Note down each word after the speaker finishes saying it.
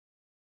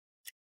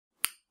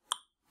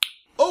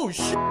Oh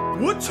shit!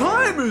 What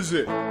time is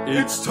it?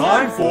 It's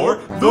time for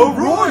the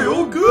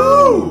Royal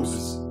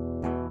Goobs!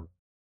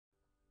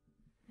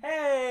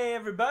 Hey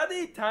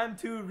everybody, time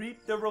to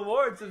reap the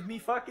rewards of me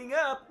fucking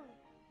up.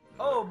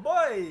 Oh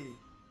boy!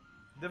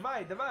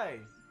 Divide. That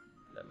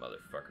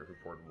motherfucker who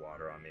poured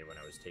water on me when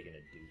I was taking a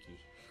dookie.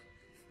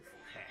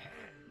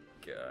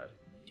 God.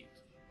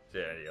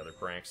 Yeah, any other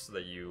pranks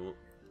that you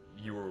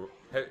were...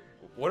 Hey,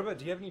 what about,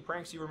 do you have any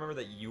pranks you remember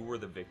that you were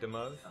the victim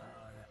of?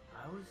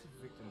 I was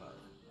a victim of.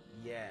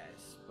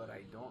 Yes, but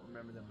I don't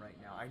remember them right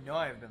now. I know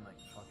I've been like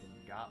fucking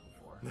got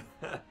before.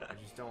 I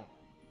just don't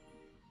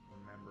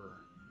remember.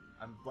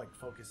 I'm like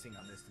focusing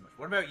on this too much.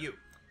 What about you?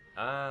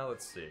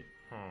 Let's see.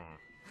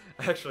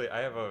 Actually, I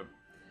have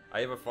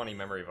a funny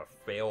memory of a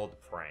failed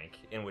prank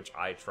in which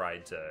I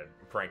tried to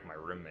prank my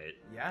roommate.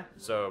 Yeah?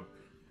 So,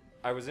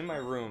 I was in my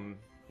room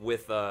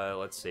with,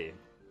 let's see,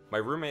 my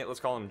roommate, let's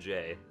call him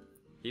Jay.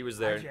 He was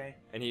there, Hi, Jay.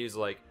 And he was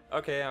like,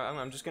 okay,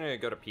 I'm just gonna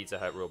go to Pizza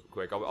Hut real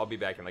quick. I'll be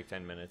back in like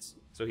 10 minutes.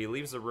 So he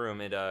leaves the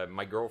room, and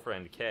my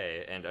girlfriend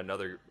Kay and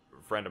another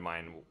friend of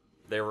mine,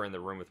 they were in the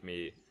room with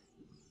me.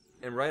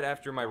 And right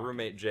after my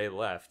roommate Jay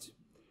left,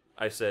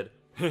 I said,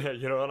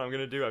 you know what I'm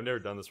gonna do? I've never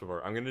done this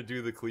before. I'm gonna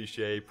do the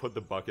cliche, put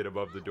the bucket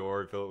above the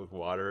door, fill it with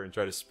water, and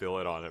try to spill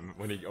it on him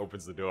when he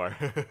opens the door.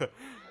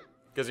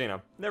 Because, you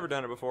know, never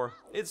done it before.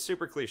 It's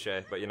super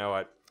cliche, but you know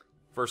what?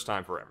 First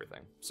time for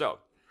everything. So,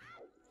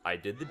 I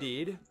did the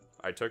deed.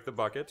 I took the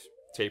bucket,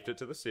 taped it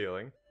to the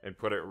ceiling, and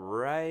put it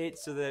right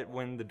so that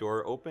when the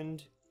door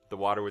opened, the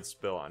water would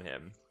spill on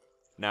him.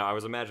 Now, I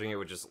was imagining it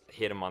would just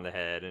hit him on the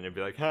head, and it'd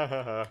be like, ha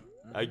ha ha,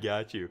 I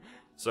got you.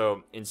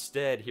 So,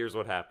 instead, here's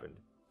what happened.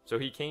 So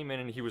he came in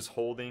and he was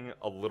holding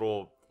a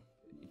little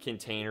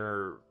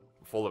container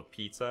full of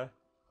pizza,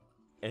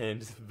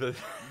 and the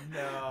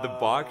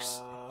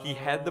box, he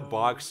had the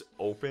box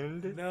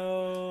opened.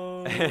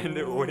 No. And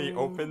when he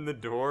opened the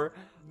door,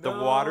 the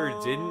water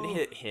didn't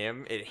hit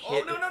him, it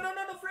hit... Oh,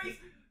 no, freeze!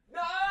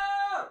 No!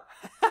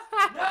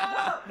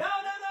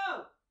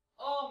 No!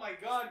 Oh my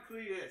god,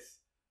 Cletus.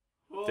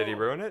 Whoa. Did he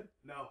ruin it?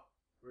 No.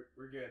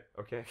 We're good.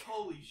 Okay.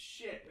 Holy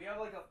shit. We have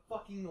like a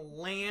fucking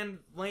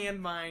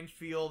landmine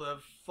field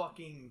of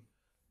fucking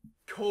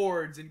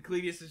cords, and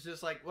Cletus is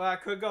just like, well, I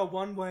could go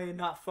one way and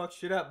not fuck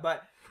shit up,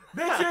 but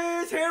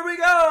bitches, here we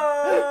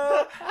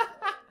go!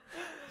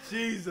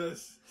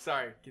 Jesus.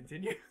 Sorry,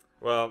 continue.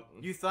 Well...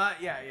 You thought,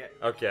 yeah.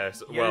 Okay,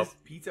 so, well... Is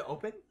pizza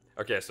open?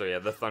 Okay, so yeah,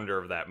 the thunder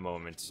of that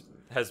moment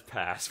has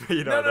passed, but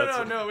you know,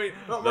 No, wait.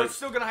 We're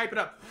still gonna hype it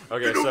up.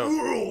 Okay, In a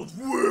world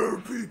where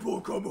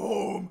people come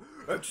home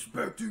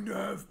expecting to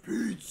have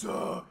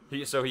pizza. He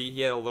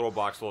had a little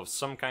box full of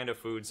some kind of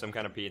food, some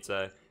kind of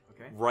pizza.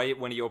 Okay. Right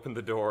when he opened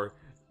the door,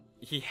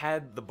 he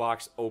had the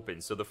box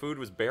open, so the food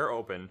was bare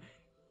open.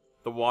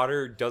 The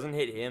water doesn't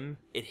hit him,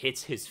 it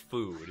hits his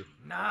food.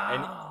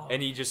 No.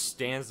 And he just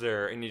stands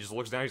there and he just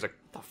looks down, he's like,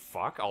 the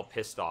fuck? All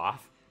pissed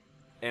off.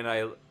 And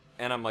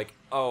I'm like,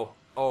 oh,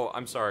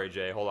 I'm sorry,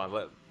 Jay, hold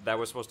on, that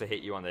was supposed to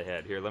hit you on the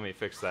head. Here, let me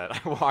fix that.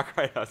 I walk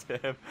right up to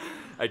him,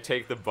 I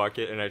take the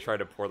bucket and I try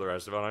to pour the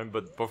rest of it on him,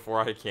 but before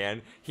I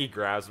can, he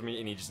grabs me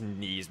and he just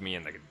knees me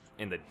in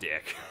the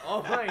dick.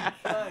 Oh my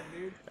god,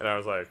 dude. And I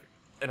was like,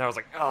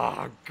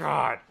 oh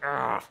god,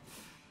 ugh.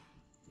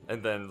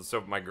 And then,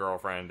 so my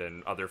girlfriend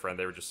and other friend,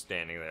 they were just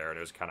standing there, and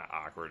it was kind of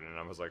awkward, and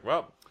I was like,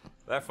 well,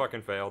 that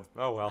fucking failed.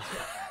 Oh well.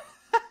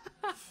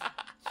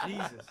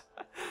 Jesus.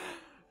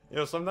 You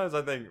know, sometimes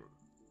I think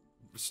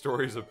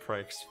stories of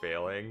pranks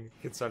failing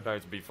can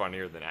sometimes be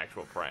funnier than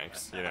actual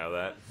pranks, you know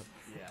that?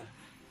 Yeah.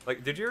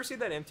 Like, did you ever see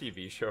that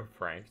MTV show,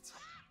 Pranked?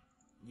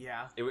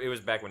 Yeah. It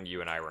was back when you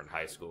and I were in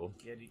high school.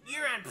 Yeah, dude.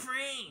 You're on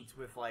Pranked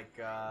with like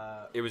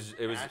It was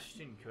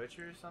Ashton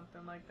Kutcher or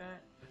something like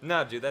that.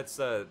 No, dude, that's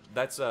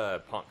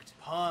Punked.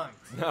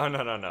 Punked.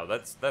 No.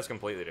 That's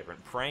completely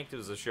different. Pranked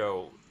is a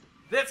show.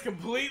 That's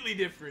completely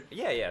different.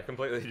 Yeah,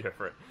 completely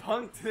different.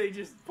 Punked, they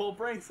just pull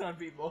pranks on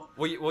people.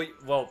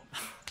 Well,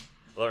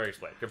 let me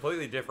explain.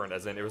 Completely different,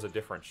 as in it was a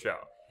different show.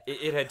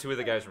 It had two of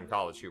the guys from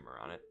College Humor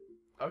on it.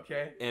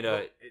 Okay. And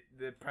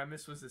the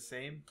premise was the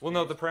same? Well,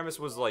 no, the premise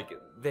was like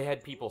they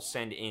had people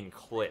send in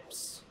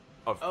clips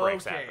of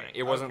pranks happening.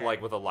 It wasn't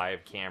like with a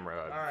live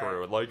camera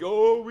crew, like,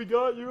 oh, we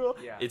got you.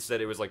 Yeah. Instead,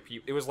 it was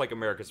like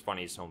America's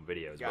Funniest Home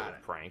Videos, but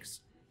with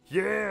pranks.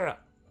 Yeah.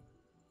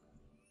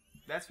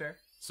 That's fair.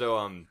 So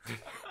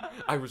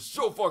I was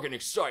so fucking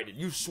excited.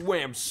 You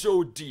swam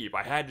so deep,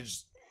 I had to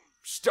just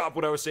stop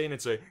what I was saying and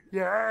say,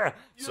 yeah.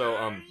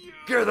 So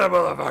give that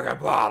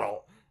motherfucking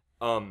bottle.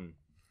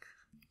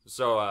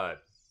 So I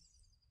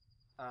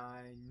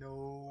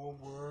know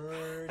a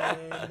word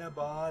in a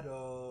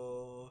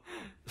bottle.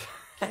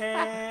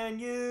 Can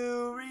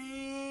you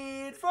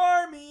read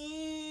for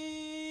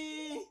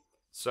me?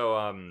 So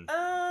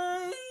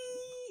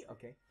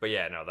Okay. But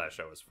yeah, no, that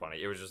show was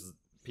funny. It was just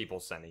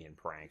people sending in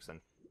pranks, and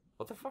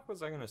what the fuck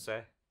was I gonna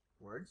say?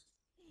 Words?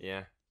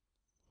 Yeah.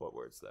 What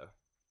words though?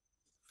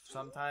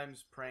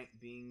 Sometimes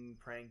being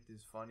pranked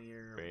is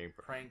funnier.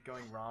 Prank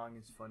going wrong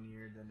is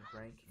funnier than a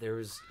prank. There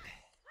was...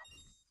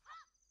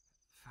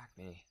 Fuck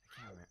me. I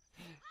can't remember.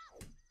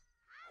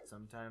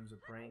 sometimes a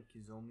prank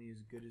is only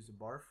as good as a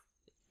barf.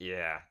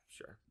 Yeah,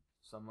 sure.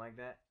 Something like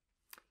that.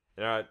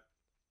 You know what?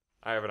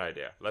 I have an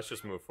idea. Let's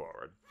just move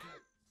forward.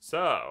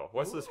 So,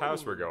 what's this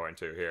house we're Ooh. going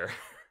to here?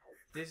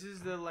 This is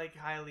the like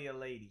highly a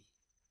lady.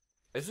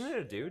 Isn't it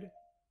a dude?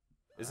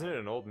 Isn't it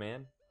an old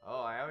man?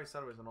 Oh, I always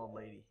thought it was an old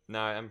lady. No,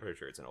 I'm pretty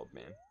sure it's an old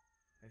man.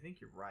 I think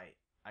you're right.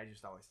 I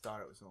just always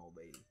thought it was an old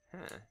lady.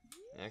 Huh.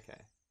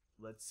 Okay.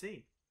 Let's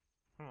see.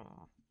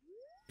 Hmm.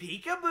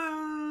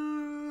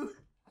 Peekaboo!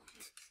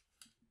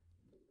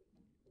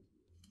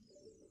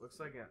 Looks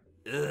like a.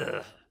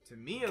 Ugh. To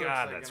me, it God, looks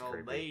like that's an old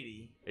creepy.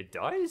 lady. It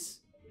does?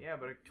 Yeah,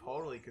 but it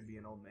totally could be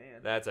an old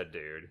man. That's a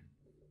dude.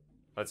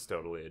 That's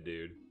totally a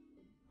dude.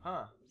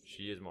 Huh.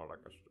 She is more like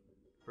a...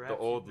 Perhaps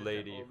old you met that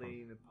lady old from-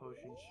 lady in the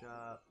potion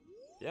shop.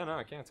 Yeah, no,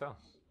 I can't tell.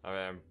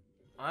 I mean,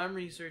 I'm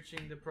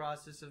researching the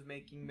process of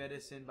making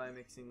medicine by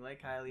mixing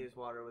Lake Hylia's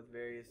water with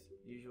various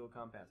usual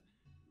compounds.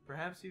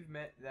 Perhaps you've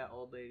met that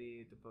old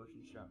lady at the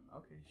potion shop.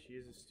 Okay, she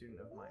is a student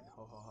of mine.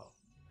 Ho ho ho.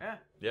 Yeah.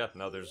 yeah,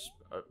 no, there's...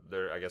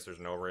 I guess there's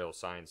no real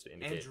signs to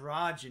indicate...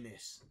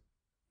 Androgynous.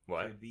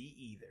 What? Could be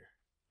either.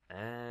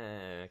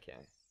 Ah, okay.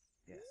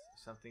 Yes,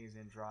 if something is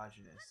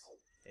androgynous,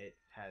 it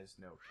has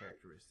no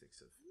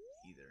characteristics of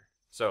either.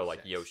 So, like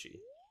sex. Yoshi.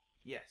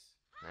 Yes,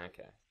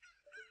 Okay.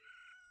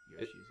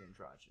 Yoshi's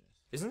androgynous.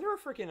 Isn't there a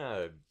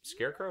freaking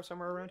scarecrow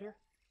somewhere around here?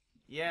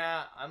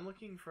 Yeah, I'm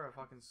looking for a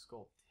fucking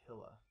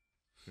Skulltilla.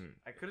 Hmm.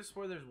 I could have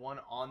swore there's one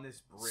on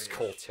this bridge.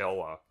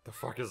 Skulltilla. The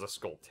fuck is a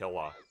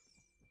Skulltilla?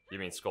 You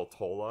mean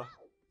Skulltola?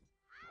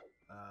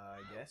 I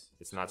guess.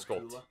 It's not Skull.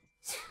 Skulltula.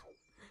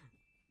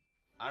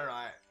 I don't know.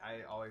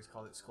 I always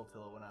called it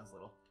Skulltilla when I was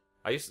little.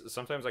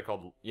 Sometimes I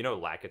called, you know,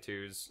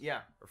 Lakitus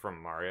Yeah.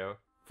 from Mario.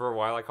 For a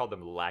while I called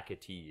them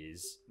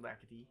Lakities.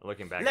 Lackety.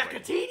 Looking back,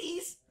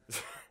 Lacatites!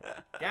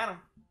 Got him.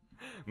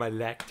 my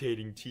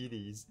lactating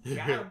titties.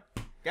 Got him.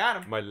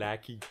 Got him. My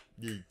lacky.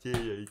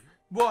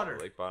 Water.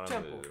 Lake bottom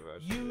Temple.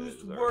 of the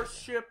Used Zara-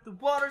 worship the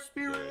water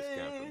Spirits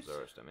spirits. come from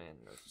Zoroaster, man.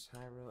 This is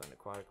Hyrule, an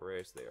aquatic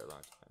race. They are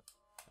long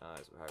time.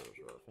 It's a Hyrule's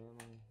royal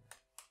family.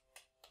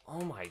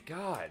 Oh my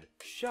god!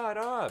 Shut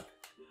up!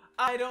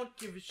 I don't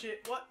give a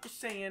shit what you're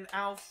saying.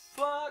 I'll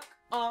fuck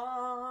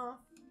off.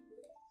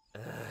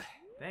 Ugh.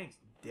 Thanks,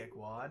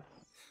 dickwad.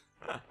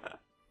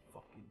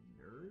 Fucking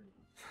nerd.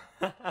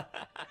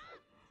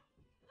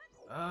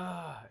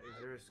 Is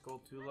there a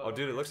Skulltula? Oh,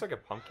 dude, it looks like a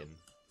pumpkin.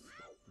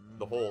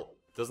 The whole...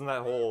 Doesn't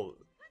that whole,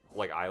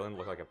 like, island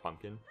look like a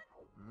pumpkin?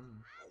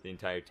 The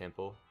entire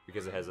temple?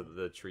 Because it has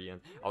the tree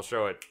in... I'll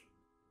show it.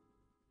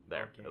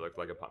 There. Okay. It looked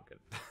like a pumpkin.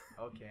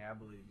 Okay, I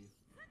believe you.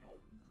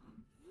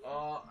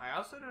 I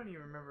also don't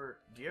even remember...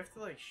 Do you have to,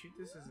 like, shoot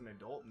this as an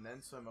adult and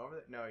then swim over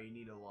there? No, you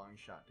need a long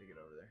shot to get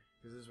over there.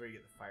 Because this is where you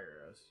get the fire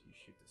arrows. You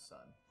shoot the sun.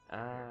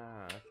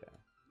 Ah, okay.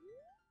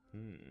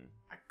 Hmm.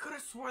 I could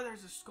have swore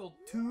there's a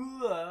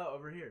Skulltula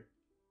over here.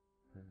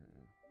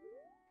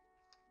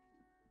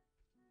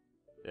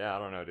 Yeah, I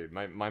don't know, dude.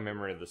 My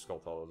memory of the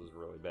Skulltulas is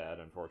really bad,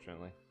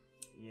 unfortunately.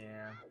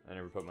 Yeah, I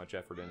never put much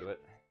effort into it.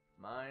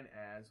 mine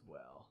as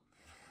well.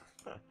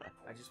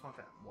 I just want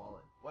that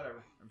wallet.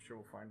 Whatever. I'm sure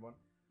we'll find one.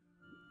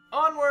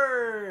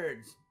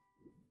 Onwards!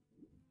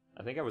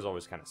 I think I was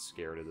always kind of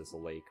scared of this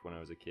lake when I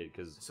was a kid,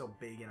 because... So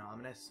big and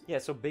ominous. Yeah,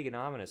 it's so big and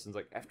ominous, and it's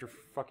like, after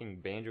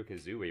fucking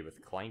Banjo-Kazooie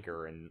with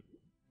Clanker and,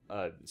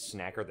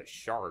 Snacker the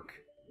Shark,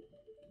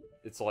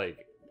 it's like,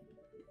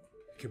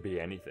 it could be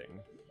anything.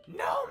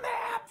 No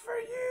map for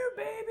you,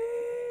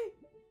 baby!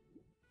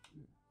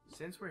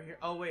 Since we're here...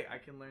 Oh, wait, I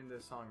can learn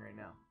this song right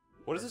now.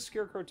 What does the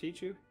Scarecrow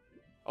teach you?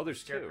 Oh,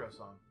 there's Scarecrow two.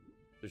 song.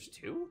 There's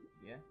two?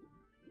 Yeah.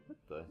 What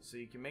the? So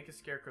you can make a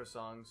Scarecrow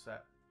song so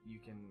that you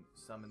can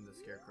summon the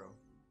Scarecrow.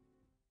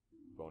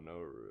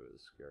 Bonoru,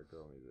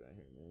 Scarecrow,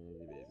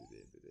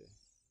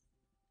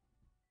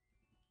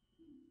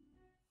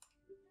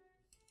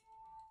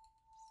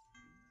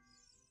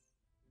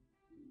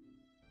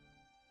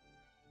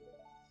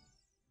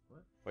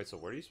 What? Wait, so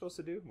what are you supposed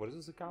to do? What does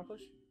this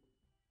accomplish?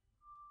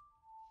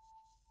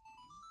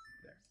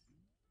 There.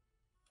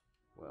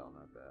 Well,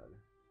 not bad.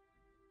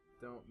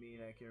 Don't mean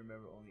I can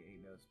remember only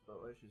 8 notes, but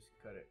let's just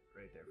cut it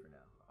right there for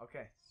now.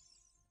 Okay.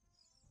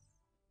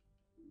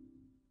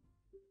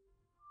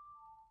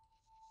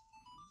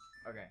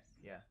 Okay,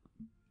 yeah.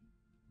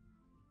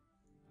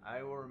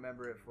 I will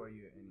remember it for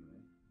you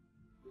anyway.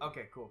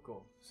 Okay,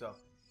 cool. So,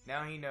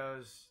 now he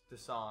knows the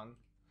song,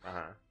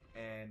 Uh-huh.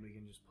 and we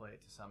can just play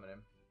it to summon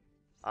him.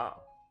 Oh.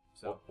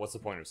 So, What's the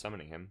point of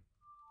summoning him?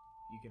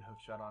 you can hook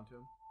shot onto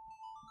him.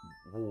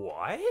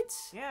 What?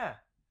 Yeah!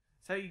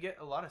 That's how you get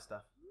a lot of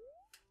stuff.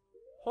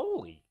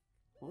 Holy.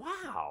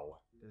 Wow.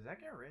 Does that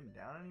get written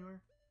down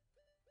anywhere?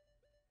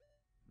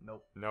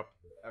 Nope. Nope.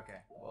 Okay,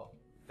 well,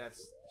 that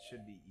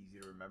should be easy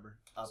to remember.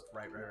 Up,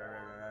 right.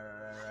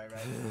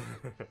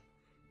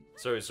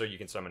 So you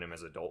can summon him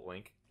as Adult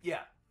Link?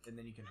 Yeah, and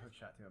then you can hook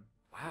shot to him.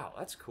 Wow,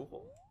 that's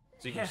cool.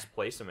 So you can Yeah. just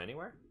place him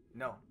anywhere?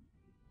 No,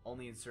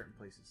 only in certain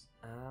places.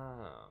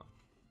 Oh.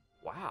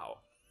 Wow.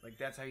 Like,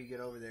 that's how you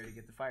get over there to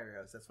get the fire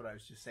arrows. That's what I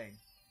was just saying.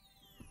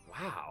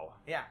 Wow.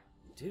 Yeah,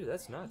 Dude,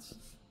 that's nuts.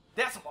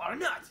 that's a lot of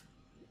nuts!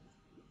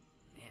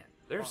 Man.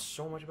 There's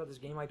so much about this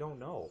game I don't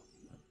know.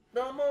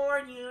 The more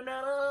you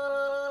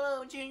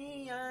know,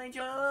 G.I.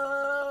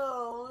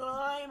 Joe,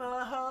 I'm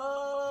a hoe.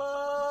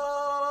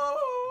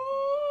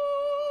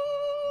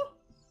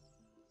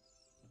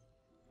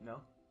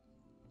 No?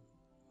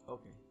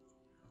 Okay.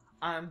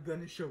 I'm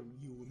gonna show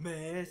you a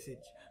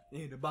message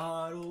in a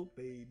bottle,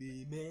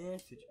 baby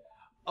message.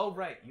 Oh,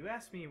 right. You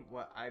asked me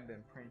what I've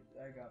been pranked.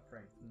 I got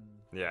pranked.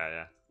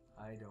 Yeah.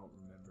 I don't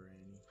remember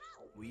any.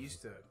 We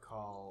used to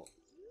call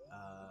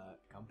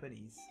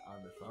companies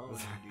on the phone and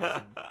do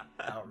some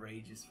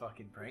outrageous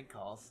fucking prank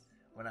calls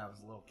when I was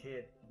a little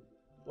kid.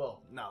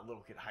 Well, not a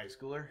little kid, high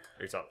schooler.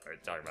 Are you talking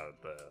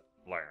about the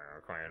Lightning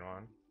McQueen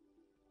one?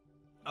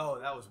 Oh,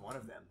 that was one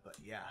of them, but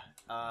yeah.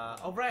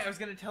 Oh, right, I was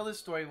gonna tell this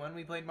story when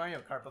we played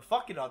Mario Kart, but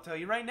fuck it, I'll tell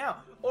you right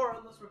now. Or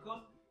unless we're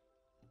close.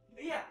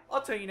 Yeah,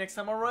 I'll tell you next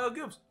time on Royal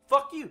Goobs.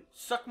 Fuck you.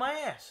 Suck my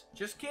ass.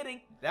 Just kidding.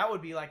 That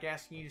would be like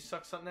asking you to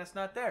suck something that's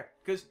not there.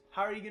 Because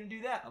how are you going to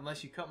do that?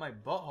 Unless you cut my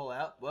butthole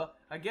out. Well,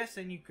 I guess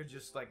then you could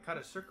just like cut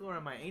a circle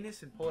around my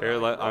anus and pull it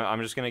out.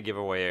 I'm just going to give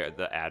away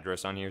the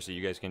address on here so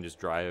you guys can just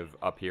drive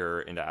up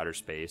here into outer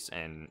space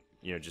and,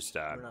 you know, just...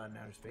 We're not in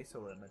outer space, so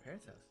we're at my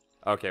parents' house.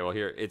 Okay, well,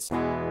 here, it's...